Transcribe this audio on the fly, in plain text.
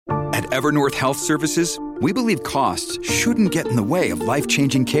Evernorth Health Services, we believe costs shouldn't get in the way of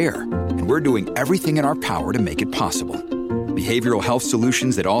life-changing care, and we're doing everything in our power to make it possible. Behavioral health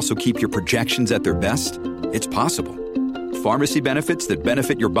solutions that also keep your projections at their best? It's possible. Pharmacy benefits that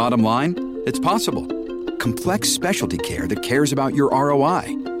benefit your bottom line? It's possible. Complex specialty care that cares about your ROI?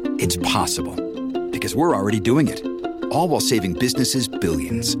 It's possible. Because we're already doing it. All while saving businesses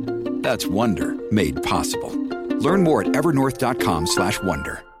billions. That's Wonder made possible. Learn more at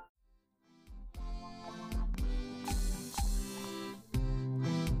evernorth.com/wonder.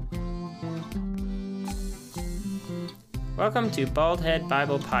 Welcome to Baldhead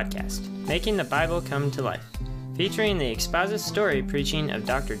Bible Podcast, making the Bible come to life, featuring the exposit story preaching of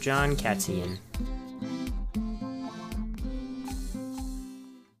Dr. John Katzian.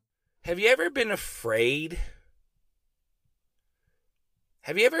 Have you ever been afraid?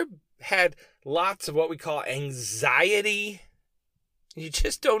 Have you ever had lots of what we call anxiety? You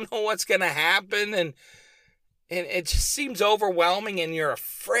just don't know what's going to happen, and it just seems overwhelming, and you're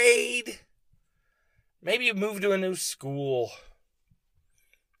afraid. Maybe you moved to a new school,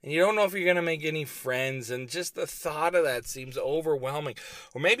 and you don't know if you're going to make any friends, and just the thought of that seems overwhelming.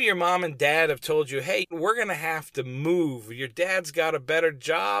 Or maybe your mom and dad have told you, hey, we're going to have to move. Your dad's got a better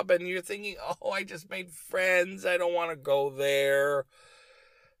job, and you're thinking, oh, I just made friends. I don't want to go there.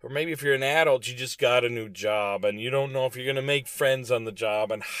 Or maybe if you're an adult, you just got a new job, and you don't know if you're going to make friends on the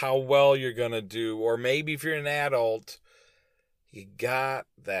job and how well you're going to do. Or maybe if you're an adult, you got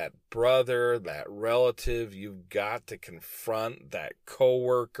that brother, that relative, you've got to confront that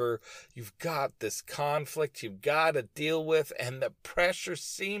coworker, you've got this conflict you've got to deal with, and the pressure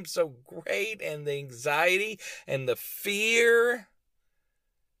seems so great, and the anxiety and the fear.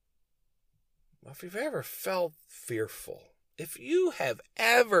 Well, if you've ever felt fearful, if you have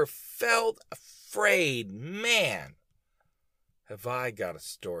ever felt afraid, man, have I got a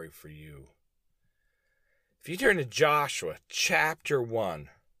story for you. If you turn to Joshua chapter 1,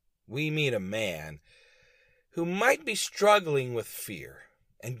 we meet a man who might be struggling with fear.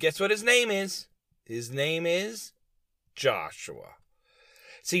 And guess what his name is? His name is Joshua.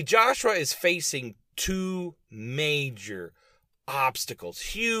 See, Joshua is facing two major obstacles,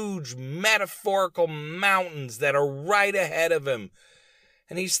 huge metaphorical mountains that are right ahead of him.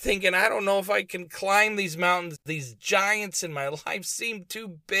 And he's thinking, I don't know if I can climb these mountains. These giants in my life seem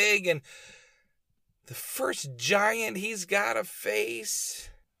too big, and the first giant he's got to face,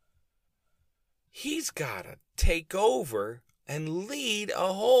 he's got to take over and lead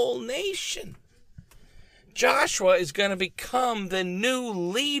a whole nation. Joshua is going to become the new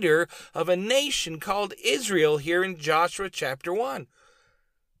leader of a nation called Israel here in Joshua chapter 1.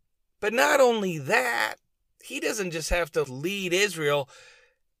 But not only that, he doesn't just have to lead Israel,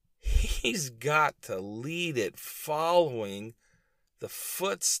 he's got to lead it following the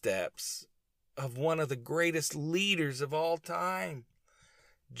footsteps of one of the greatest leaders of all time.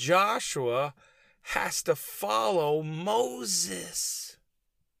 Joshua has to follow Moses.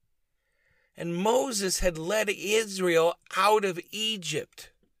 And Moses had led Israel out of Egypt.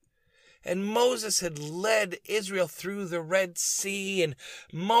 And Moses had led Israel through the Red Sea. And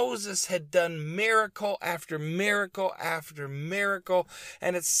Moses had done miracle after miracle after miracle.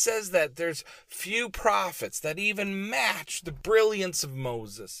 And it says that there's few prophets that even match the brilliance of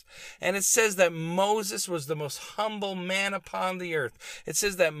Moses. And it says that Moses was the most humble man upon the earth. It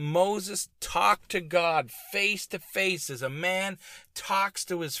says that Moses talked to God face to face as a man talks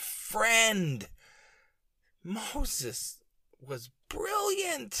to his friend. Moses was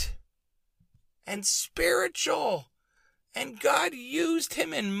brilliant and spiritual, and God used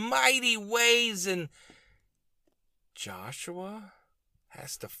him in mighty ways, and Joshua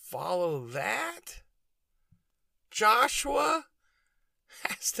has to follow that? Joshua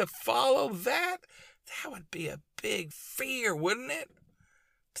has to follow that? That would be a big fear, wouldn't it?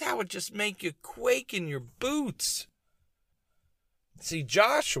 That would just make you quake in your boots. See,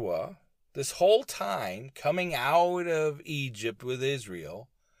 Joshua, this whole time coming out of Egypt with Israel,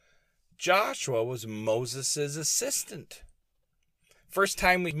 Joshua was Moses' assistant. First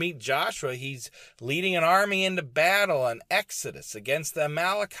time we meet Joshua, he's leading an army into battle on Exodus against the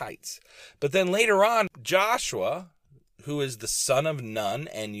Amalekites. But then later on, Joshua, who is the son of Nun,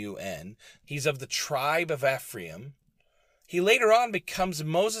 N-U-N, he's of the tribe of Ephraim. He later on becomes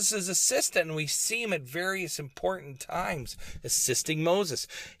Moses' assistant, and we see him at various important times assisting Moses.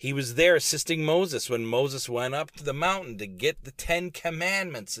 He was there assisting Moses when Moses went up to the mountain to get the 10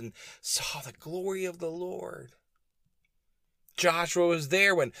 Commandments and saw the glory of the Lord. Joshua was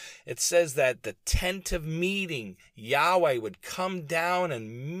there when it says that the tent of meeting, Yahweh would come down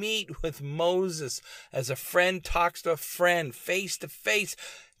and meet with Moses as a friend talks to a friend face to face.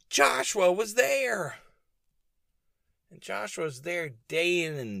 Joshua was there. And Joshua was there day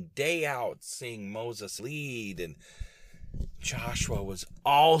in and day out seeing Moses lead. And Joshua was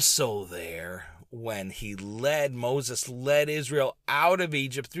also there when Moses led Israel out of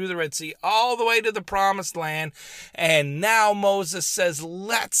Egypt through the Red Sea all the way to the Promised Land. And now Moses says,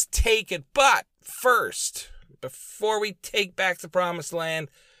 let's take it. But first, before we take back the Promised Land,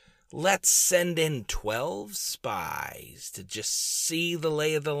 let's send in 12 spies to just see the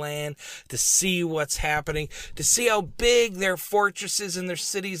lay of the land, to see what's happening, to see how big their fortresses and their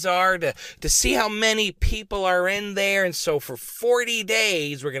cities are, to see how many people are in there. And so for 40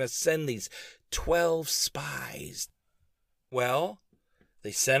 days, we're going to send these 12 spies. Well,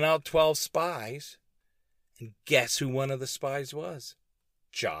 they sent out 12 spies, and guess who one of the spies was?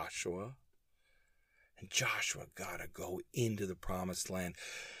 Joshua. And Joshua got to go into the Promised Land.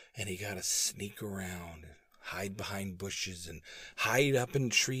 And he got to sneak around, and hide behind bushes, and hide up in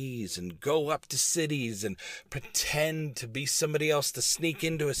trees, and go up to cities, and pretend to be somebody else, to sneak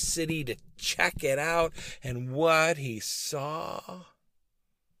into a city to check it out. And what he saw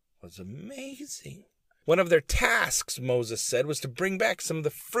was amazing. One of their tasks, Moses said, was to bring back some of the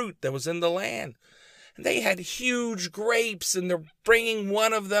fruit that was in the land. And they had huge grapes, and they're bringing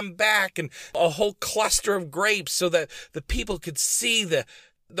one of them back, and a whole cluster of grapes, so that the people could see the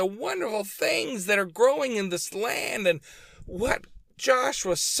wonderful things that are growing in this land. And what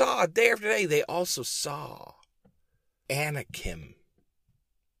Joshua saw day after day, they also saw Anakim,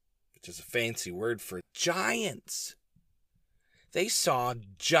 which is a fancy word for giants. They saw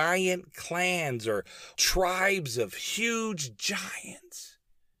giant clans or tribes of huge giants.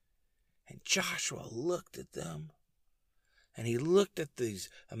 And Joshua looked at them. And he looked at these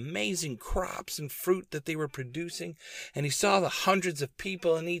amazing crops and fruit that they were producing. And he saw the hundreds of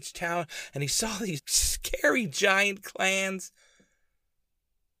people in each town. And he saw these scary giant clans.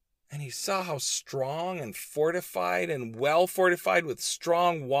 And he saw how strong and fortified and well fortified with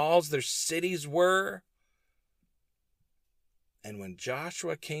strong walls their cities were. And when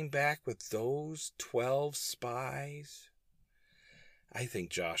Joshua came back with those 12 spies, I think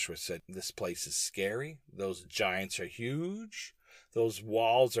Joshua said, this place is scary. Those giants are huge. Those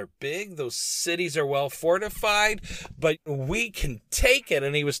walls are big. Those cities are well fortified. But we can take it.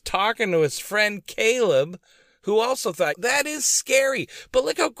 And he was talking to his friend Caleb, who also thought, that is scary. But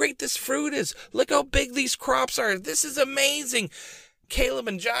look how great this fruit is. Look how big these crops are. This is amazing. Caleb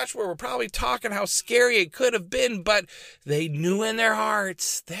and Joshua were probably talking how scary it could have been. But they knew in their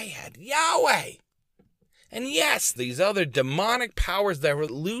hearts they had Yahweh. And yes, these other demonic powers that were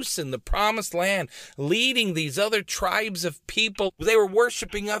loose in the Promised Land, leading these other tribes of people, they were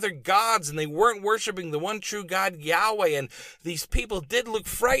worshiping other gods, and they weren't worshiping the one true God, Yahweh. And these people did look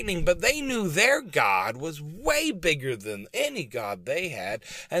frightening, but they knew their God was way bigger than any god they had.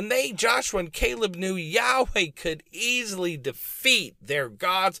 And Joshua and Caleb knew Yahweh could easily defeat their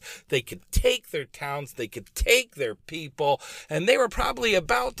gods. They could take their towns, they could take their people, and they were probably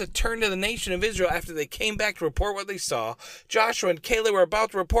about to turn to the nation of Israel after they came back to report what they saw. Joshua and Caleb were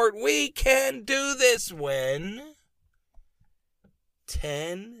about to report, we can do this, when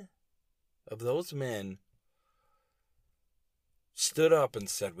 10 of those men stood up and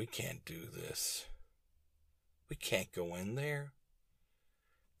said, we can't do this. We can't go in there.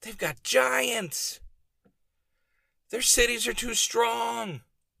 They've got giants. Their cities are too strong.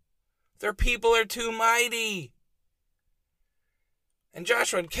 Their people are too mighty. And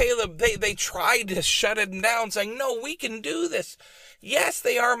Joshua and Caleb, they tried to shut it down, saying, no, we can do this. Yes,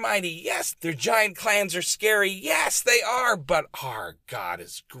 they are mighty. Yes, their giant clans are scary. Yes, they are. But our God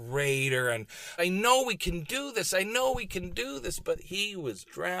is greater. And I know we can do this. I know we can do this. But he was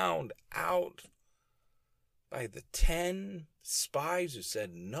drowned out by the 10 spies who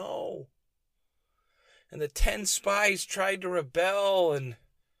said no. And the 10 spies tried to rebel, and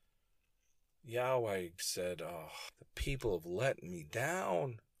Yahweh said, oh, the people have let me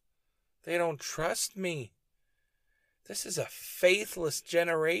down. They don't trust me. This is a faithless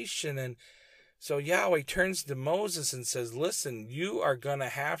generation. And so Yahweh turns to Moses and says, listen, you are going to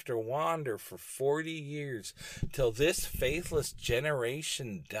have to wander for 40 years till this faithless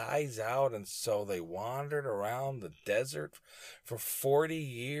generation dies out. And so they wandered around the desert for 40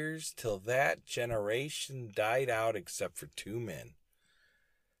 years till that generation died out, except for 2 men.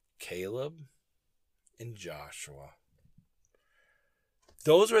 Caleb and Joshua.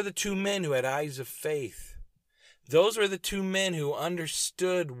 Those were the 2 men who had eyes of faith. Those were the 2 men who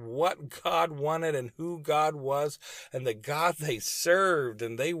understood what God wanted and who God was and the God they served.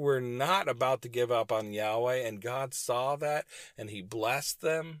 And they were not about to give up on Yahweh. And God saw that, and he blessed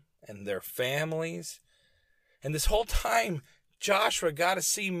them and their families. And this whole time, Joshua got to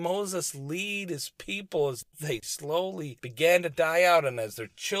see Moses lead his people as they slowly began to die out and as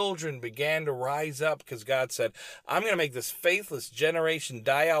their children began to rise up, because God said, I'm going to make this faithless generation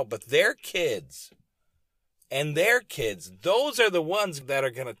die out, but their kids and their kids, those are the ones that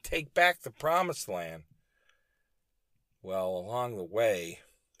are going to take back the promised land. Well, along the way,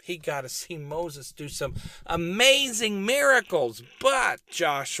 he got to see Moses do some amazing miracles, but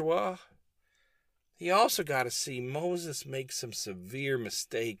Joshua, he also got to see Moses make some severe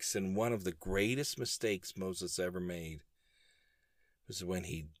mistakes, and one of the greatest mistakes Moses ever made was when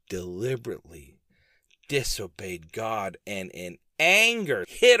he deliberately disobeyed God and in anger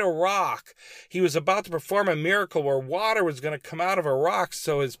hit a rock. He was about to perform a miracle where water was going to come out of a rock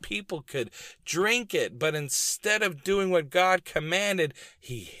so his people could drink it, but instead of doing what God commanded,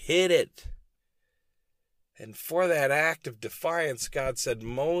 he hit it. And for that act of defiance, God said,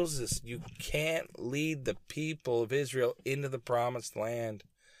 Moses, you can't lead the people of Israel into the promised land.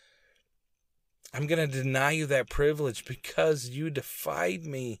 I'm going to deny you that privilege because you defied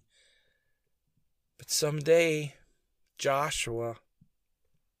me. But someday, Joshua,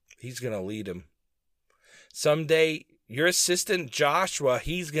 he's going to lead him. Someday, your assistant Joshua,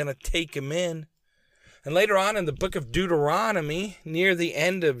 he's going to take him in. And later on in the book of Deuteronomy, near the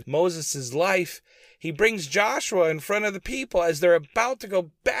end of Moses' life, he brings Joshua in front of the people as they're about to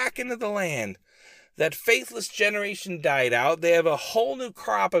go back into the land. That faithless generation died out. They have a whole new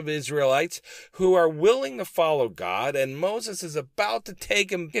crop of Israelites who are willing to follow God, and Moses is about to take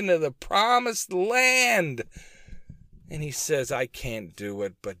them into the promised land. And he says, I can't do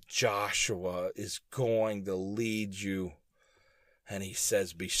it, but Joshua is going to lead you. And he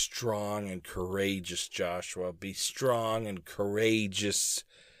says, be strong and courageous, Joshua. Be strong and courageous.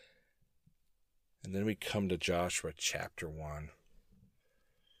 And then we come to Joshua chapter 1.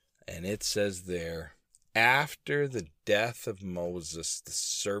 And it says there, after the death of Moses, the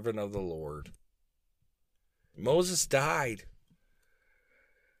servant of the Lord, Moses died.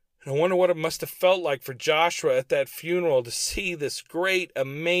 And I wonder what it must have felt like for Joshua at that funeral to see this great,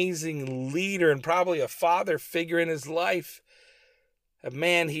 amazing leader and probably a father figure in his life, a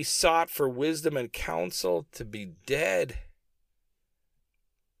man he sought for wisdom and counsel, to be dead.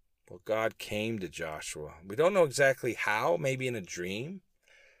 Well, God came to Joshua. We don't know exactly how, maybe in a dream,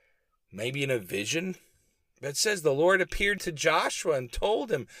 maybe in a vision. But it says the Lord appeared to Joshua and told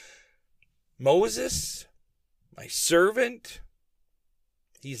him, Moses, my servant,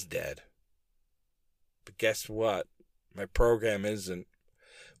 he's dead. But guess what? My program isn't.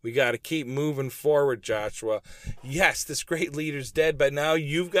 We got to keep moving forward, Joshua. Yes, this great leader's dead, but now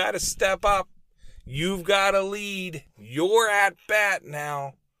you've got to step up. You've got to lead. You're at bat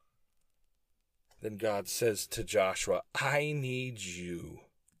now. Then God says to Joshua, I need you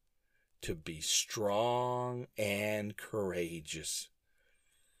to be strong and courageous.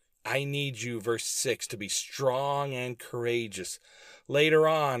 I need you, verse 6, to be strong and courageous. Later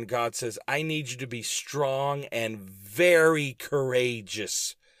on, God says, I need you to be strong and very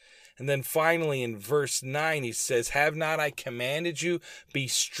courageous. And then finally in verse 9, he says, have not I commanded you, be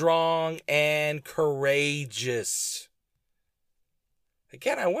strong and courageous.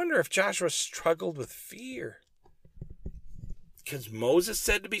 Again, I wonder if Joshua struggled with fear. Because Moses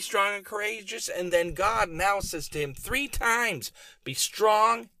said to be strong and courageous, and then God now says to him 3 times, be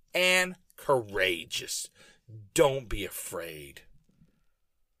strong and courageous. Don't be afraid.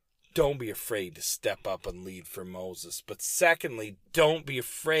 Don't be afraid to step up and lead for Moses. But secondly, don't be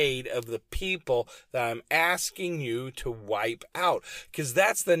afraid of the people that I'm asking you to wipe out. Because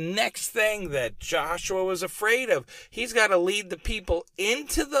that's the next thing that Joshua was afraid of. He's got to lead the people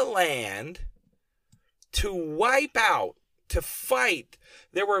into the land to wipe out, to fight.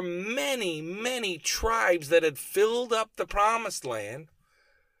 There were many, many tribes that had filled up the promised land.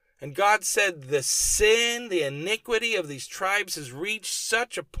 And God said the sin, the iniquity of these tribes has reached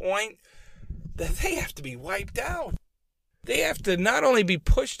such a point that they have to be wiped out. They have to not only be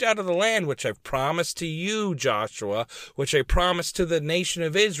pushed out of the land, which I've promised to you, Joshua, which I promised to the nation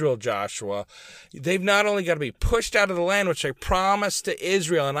of Israel, Joshua. They've not only got to be pushed out of the land, which I promised to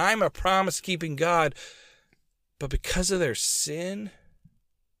Israel, and I'm a promise-keeping God, but because of their sin,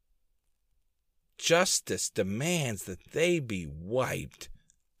 justice demands that they be wiped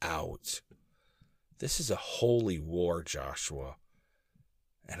out. This is a holy war, Joshua,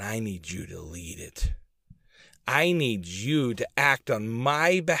 and I need you to lead it. I need you to act on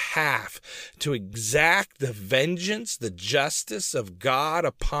my behalf to exact the vengeance, the justice of God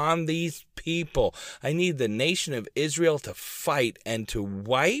upon these people. I need the nation of Israel to fight and to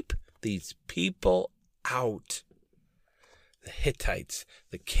wipe these people out. the Hittites,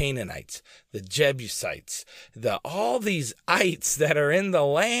 the Canaanites, the Jebusites, all these ites that are in the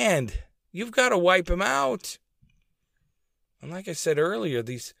land. You've got to wipe them out. And like I said earlier,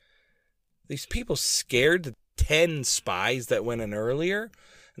 these people scared the 10 spies that went in earlier.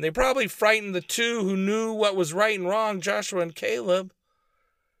 And they probably frightened the 2 who knew what was right and wrong, Joshua and Caleb.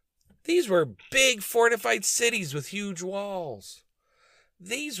 These were big fortified cities with huge walls.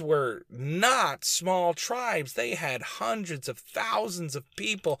 These were not small tribes. They had hundreds of thousands of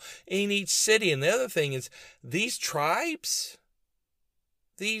people in each city. And the other thing is, these tribes,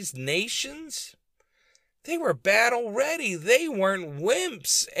 these nations, they were battle ready. They weren't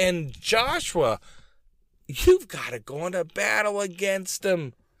wimps. And Joshua, you've got to go into battle against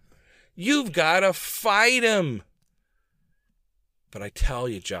them. You've got to fight them. But I tell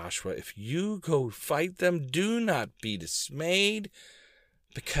you, Joshua, if you go fight them, do not be dismayed,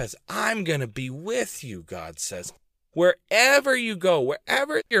 because I'm going to be with you, God says. Wherever you go,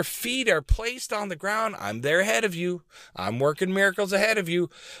 wherever your feet are placed on the ground, I'm there ahead of you. I'm working miracles ahead of you.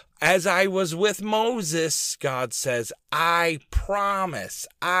 As I was with Moses, God says, I promise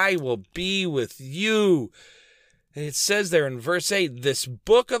I will be with you. And it says there in verse 8, this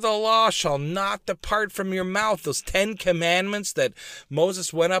book of the law shall not depart from your mouth. Those 10 commandments that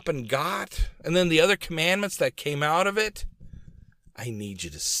Moses went up and got, and then the other commandments that came out of it. I need you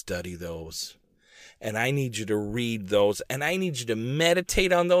to study those. And I need you to read those. And I need you to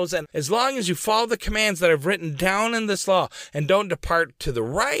meditate on those. And as long as you follow the commands that I've written down in this law and don't depart to the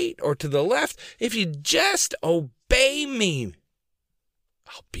right or to the left, if you just obey me,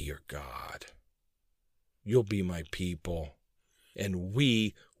 I'll be your God. You'll be my people. And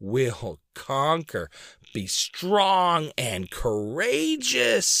we will conquer. Be strong and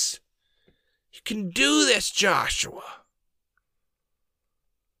courageous. You can do this, Joshua.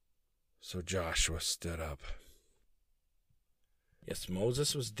 So Joshua stood up. Yes,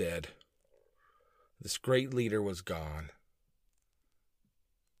 Moses was dead. This great leader was gone.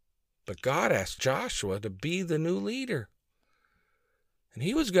 But God asked Joshua to be the new leader. And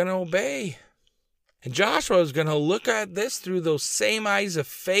he was going to obey. And Joshua was going to look at this through those same eyes of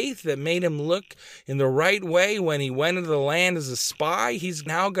faith that made him look in the right way when he went into the land as a spy. He's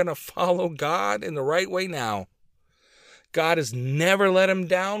now going to follow God in the right way now. God has never let him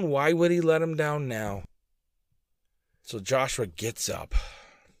down. Why would he let him down now? So Joshua gets up.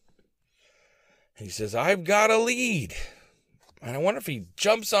 And he says, I've got to lead. And I wonder if he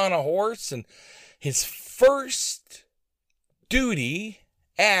jumps on a horse, and his first duty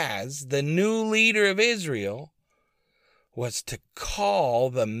as the new leader of Israel was to call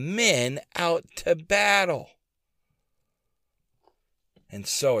the men out to battle. And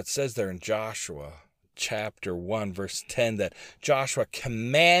so it says there in Joshua chapter 1, verse 10, that Joshua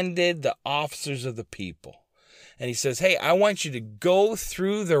commanded the officers of the people. And he says, hey, I want you to go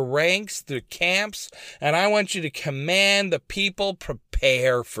through the ranks, the camps, and I want you to command the people,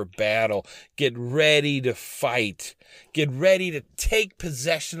 prepare for battle. Get ready to fight. Get ready to take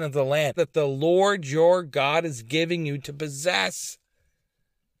possession of the land that the Lord your God is giving you to possess.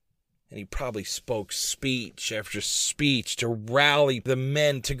 And he probably spoke speech after speech to rally the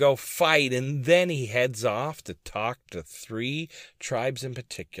men to go fight. And then he heads off to talk to 3 tribes in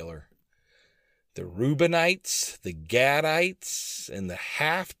particular. The Reubenites, the Gadites, and the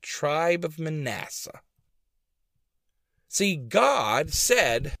half-tribe of Manasseh. See, God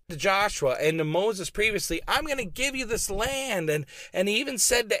said to Joshua and to Moses previously, I'm going to give you this land. And he even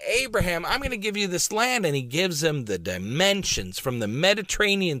said to Abraham, I'm going to give you this land. And he gives him the dimensions from the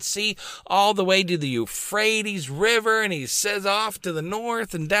Mediterranean Sea all the way to the Euphrates River. And he says off to the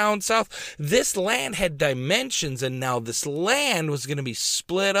north and down south. This land had dimensions, and now this land was going to be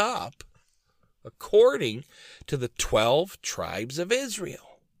split up according to the 12 tribes of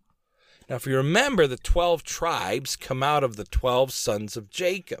Israel. Now, if you remember, the 12 tribes come out of the 12 sons of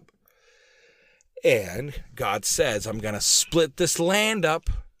Jacob. And God says, I'm going to split this land up.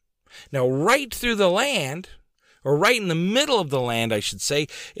 Now, right through the land, or right in the middle of the land, I should say,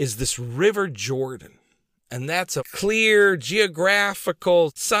 is this river Jordan. And that's a clear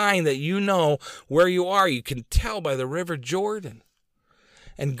geographical sign that you know where you are. You can tell by the river Jordan.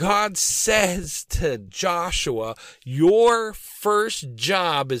 And God says to Joshua, your first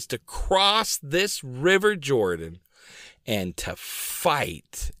job is to cross this river Jordan and to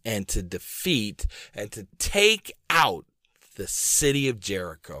fight and to defeat and to take out the city of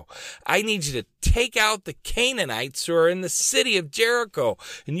Jericho. I need you to take out the Canaanites who are in the city of Jericho.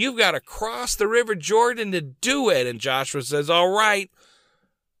 And you've got to cross the river Jordan to do it. And Joshua says, all right.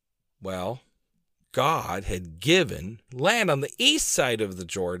 Well, God had given land on the east side of the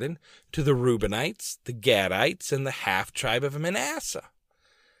Jordan to the Reubenites, the Gadites, and the half-tribe of Manasseh.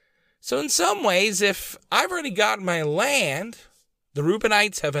 So in some ways, if I've already got my land, the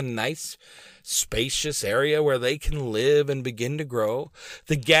Reubenites have a nice, spacious area where they can live and begin to grow.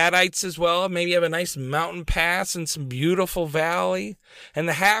 The Gadites as well maybe have a nice mountain pass and some beautiful valley. And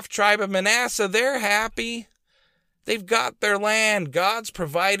the half-tribe of Manasseh, they're happy. They've got their land. God's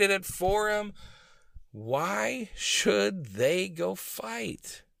provided it for them. Why should they go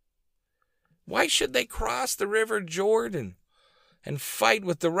fight? Why should they cross the river Jordan and fight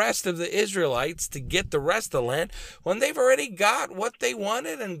with the rest of the Israelites to get the rest of the land when they've already got what they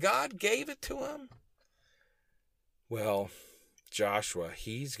wanted and God gave it to them? Well, Joshua,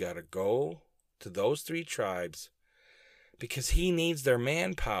 he's got to go to those 3 tribes because he needs their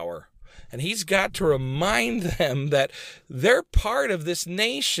manpower. And he's got to remind them that they're part of this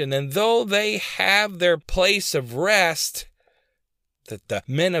nation. And though they have their place of rest, that the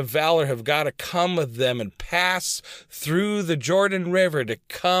men of valor have got to come with them and pass through the Jordan River to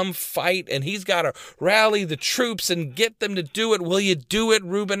come fight. And he's got to rally the troops and get them to do it. Will you do it,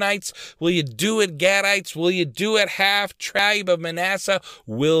 Reubenites? Will you do it, Gadites? Will you do it, half-tribe of Manasseh?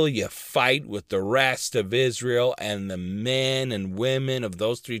 Will you fight with the rest of Israel? And the men and women of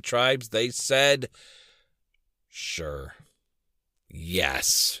those 3 tribes, they said, sure.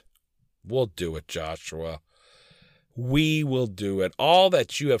 Yes, we'll do it, Joshua. We will do it. All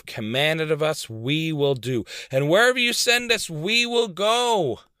that you have commanded of us, we will do. And wherever you send us, we will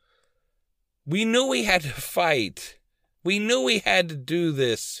go. We knew we had to fight. We knew we had to do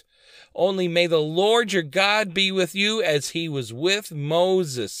this. Only may the Lord your God be with you as he was with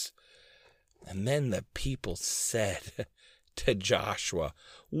Moses. And then the people said to Joshua,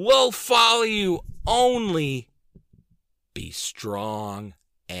 we'll follow you, only be strong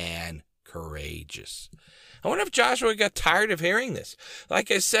and courageous. I wonder if Joshua got tired of hearing this. Like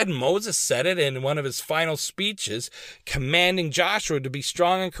I said, Moses said it in one of his final speeches, commanding Joshua to be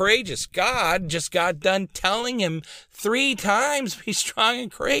strong and courageous. God just got done telling him 3 times, be strong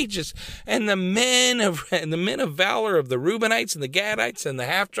and courageous. And the men of valor of the Reubenites and the Gadites and the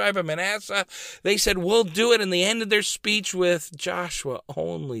half-tribe of Manasseh, they said, we'll do it. And they ended their speech with, Joshua,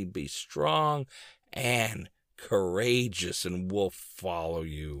 only be strong and courageous, and we'll follow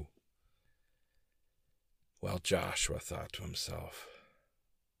you. Well, Joshua thought to himself,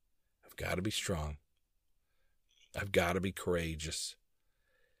 I've got to be strong. I've got to be courageous.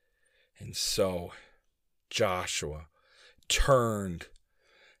 And so Joshua turned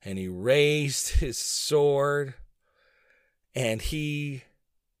and he raised his sword and if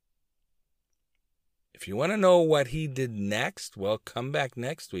you want to know what he did next, well, come back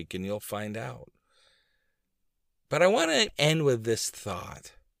next week and you'll find out. But I want to end with this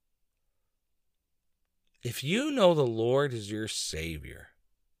thought. If you know the Lord is your Savior,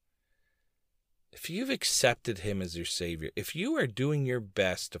 if you've accepted him as your Savior, if you are doing your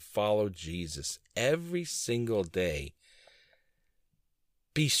best to follow Jesus every single day,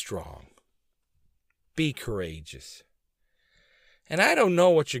 be strong, be courageous. And I don't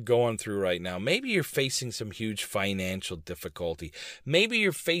know what you're going through right now. Maybe you're facing some huge financial difficulty. Maybe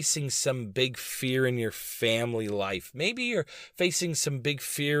you're facing some big fear in your family life. Maybe you're facing some big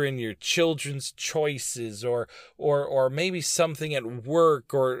fear in your children's choices or maybe something at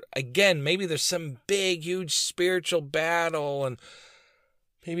work. Or again, maybe there's some big, huge spiritual battle. And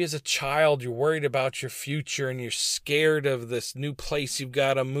maybe as a child, you're worried about your future and you're scared of this new place you've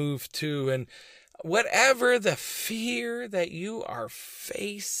got to move to. And whatever the fear that you are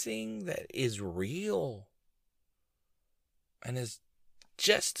facing that is real and is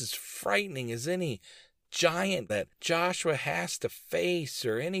just as frightening as any giant that Joshua has to face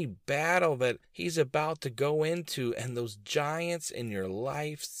or any battle that he's about to go into, and those giants in your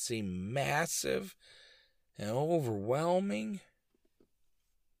life seem massive and overwhelming,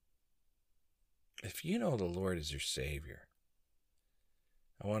 if you know the Lord is your Savior,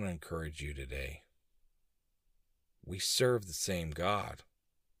 I want to encourage you today. We serve the same God.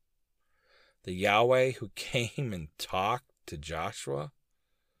 The Yahweh who came and talked to Joshua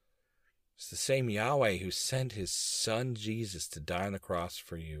is the same Yahweh who sent his son Jesus to die on the cross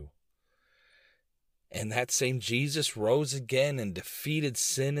for you. And that same Jesus rose again and defeated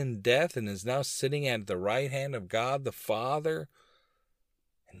sin and death and is now sitting at the right hand of God the Father.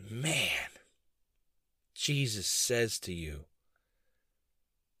 And man, Jesus says to you,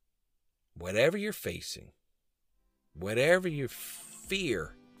 whatever you're facing, whatever you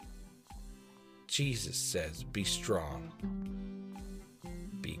fear, Jesus says, be strong,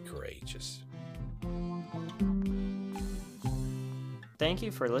 be courageous. Thank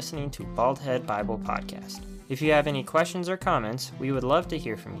you for listening to Baldhead Bible Podcast. If you have any questions or comments, we would love to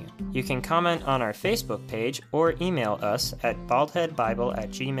hear from you. You can comment on our Facebook page or email us at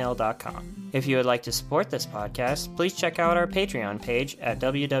baldheadbible@gmail.com. If you would like to support this podcast, please check out our Patreon page at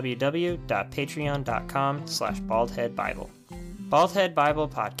www.patreon.com/baldheadbible. Baldhead Bible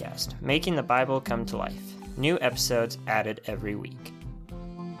Podcast, making the Bible come to life. New episodes added every week.